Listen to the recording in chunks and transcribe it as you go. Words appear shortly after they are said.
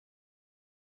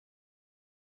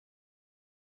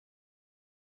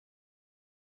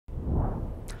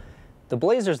The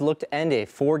Blazers look to end a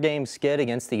four-game skid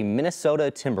against the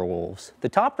Minnesota Timberwolves. The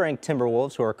top-ranked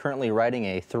Timberwolves, who are currently riding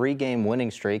a three-game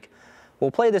winning streak, will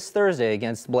play this Thursday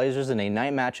against the Blazers in a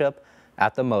night matchup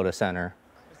at the Moda Center.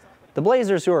 The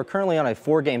Blazers, who are currently on a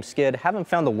four-game skid, haven't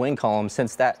found the win column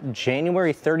since that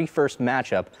January 31st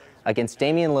matchup against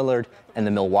Damian Lillard and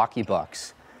the Milwaukee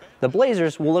Bucks. The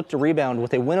Blazers will look to rebound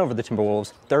with a win over the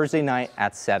Timberwolves Thursday night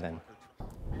at 7.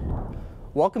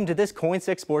 Welcome to this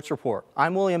Coin6 Sports Report.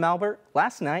 I'm William Albert.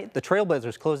 Last night, the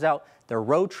Trailblazers closed out their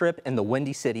road trip in the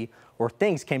Windy City, where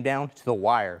things came down to the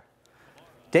wire.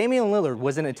 Damian Lillard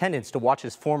was in attendance to watch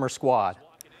his former squad.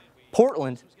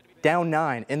 Portland down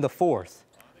 9 in the fourth.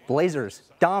 Blazers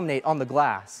dominate on the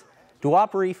glass.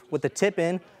 Duop Reef with the tip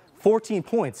in, 14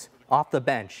 points off the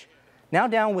bench. Now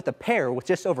down with a pair with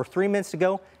just over 3 minutes to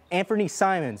go, Anthony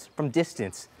Simons from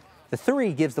distance. The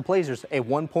three gives the Blazers a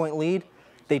 1-point lead.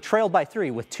 They trailed by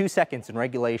 3 with 2 seconds in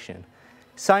regulation.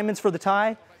 Simons for the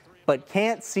tie, but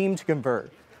can't seem to convert.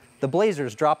 The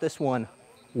Blazers drop this one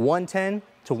 110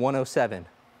 to 107.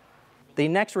 They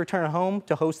next return home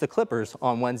to host the Clippers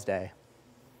on Wednesday.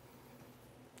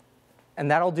 And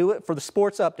that'll do it for the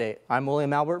sports update. I'm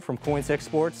William Albert from Coin6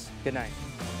 Sports. Good night.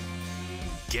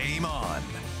 Game On,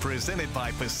 presented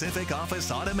by Pacific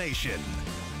Office Automation.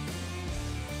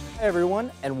 Hi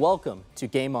everyone, and welcome to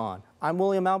Game On. I'm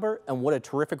William Albert, and what a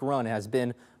terrific run it has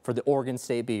been for the Oregon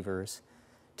State Beavers.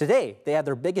 Today, they had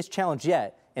their biggest challenge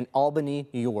yet in Albany,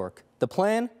 New York. The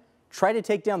plan? Try to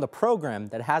take down the program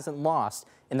that hasn't lost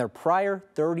in their prior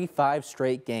 35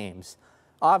 straight games.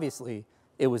 Obviously,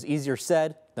 it was easier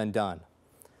said than done.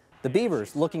 The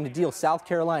Beavers looking to deal South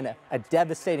Carolina a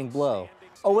devastating blow.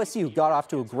 OSU got off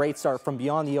to a great start from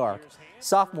beyond the arc.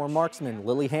 Sophomore marksman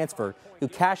Lily Hansford, who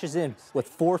cashes in with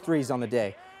 4 threes on the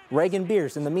day. Reagan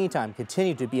Beers, in the meantime,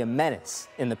 continued to be a menace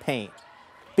in the paint.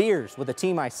 Beers with a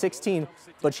team high 16,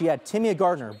 but she had Timea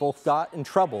Gardner both got in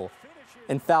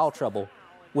foul trouble,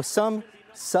 with some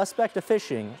suspect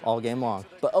officiating all game long.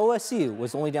 But OSU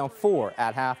was only down 4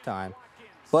 at halftime.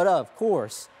 But of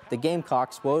course, the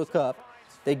Gamecocks woke up.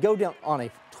 They go down on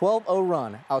a 12-0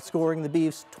 run, outscoring the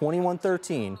Beavs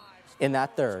 21-13 in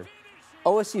that third.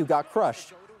 OSU got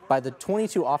crushed by the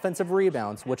 22 offensive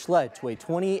rebounds, which led to a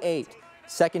 28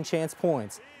 second chance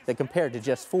points that compared to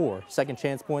just 4 second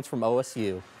chance points from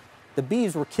OSU. The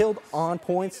Beavs were killed on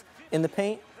points in the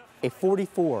paint, a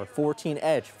 44-14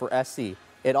 edge for SC.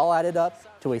 It all added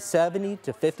up to a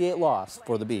 70-58 loss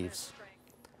for the Beavs.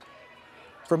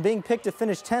 From being picked to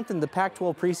finish 10th in the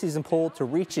Pac-12 preseason poll to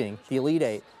reaching the Elite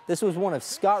Eight, this was one of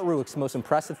Scott Rueck's most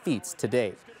impressive feats to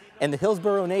date. And the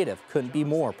Hillsborough native couldn't be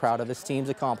more proud of his team's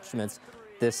accomplishments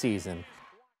this season.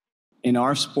 In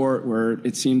our sport, where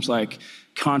it seems like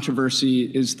controversy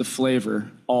is the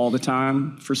flavor all the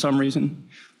time for some reason,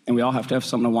 and we all have to have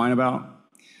something to whine about,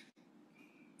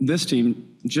 this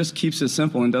team just keeps it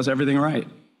simple and does everything right.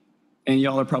 And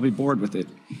y'all are probably bored with it.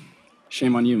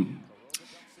 Shame on you.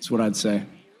 That's what I'd say.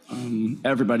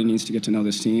 Everybody needs to get to know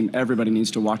this team. Everybody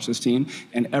needs to watch this team.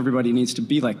 And everybody needs to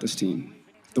be like this team.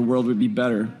 The world would be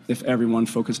better if everyone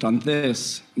focused on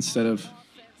this instead of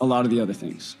a lot of the other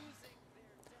things.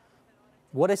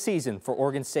 What a season for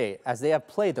Oregon State as they have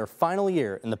played their final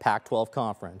year in the Pac-12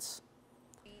 Conference.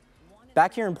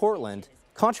 Back here in Portland,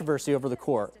 controversy over the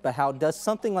court, but how does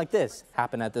something like this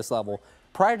happen at this level?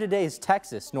 Prior to today's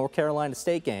Texas-North Carolina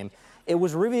State game, it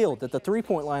was revealed that the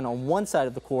three-point line on one side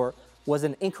of the court was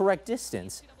an incorrect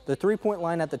distance. The three-point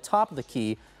line at the top of the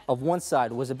key of one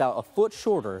side was about a foot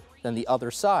shorter than the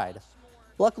other side.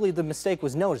 Luckily, the mistake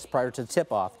was noticed prior to the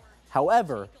tip-off.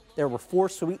 However, there were 4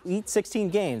 Sweet 16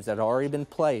 games that had already been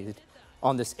played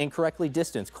on this incorrectly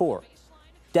distanced court.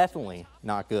 Definitely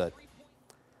not good.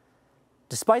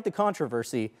 Despite the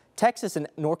controversy, Texas and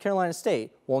North Carolina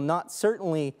State, while not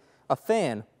certainly a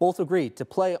fan, both agreed to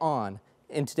play on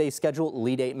in today's scheduled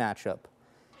Elite Eight matchup.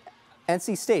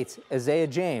 NC State's Isaiah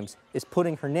James is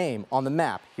putting her name on the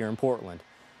map here in Portland.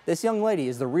 This young lady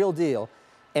is the real deal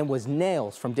and was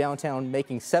nails from downtown,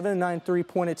 making 7 of 9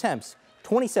 three-point attempts,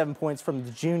 27 points from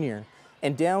the junior,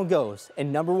 and down goes a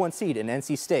 #1 seed in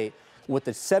NC State with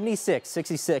the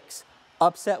 76-66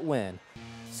 upset win.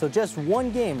 So just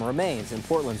one game remains in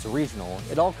Portland's regional.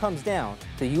 It all comes down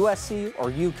to USC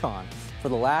or UConn for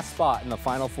the last spot in the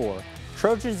Final Four.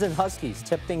 Trojans and Huskies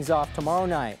tip things off tomorrow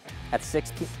night at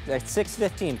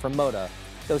 6:15 from Moda.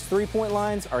 Those three-point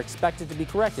lines are expected to be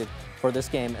corrected for this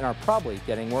game and are probably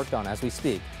getting worked on as we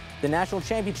speak. The national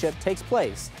championship takes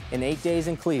place in 8 days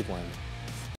in Cleveland.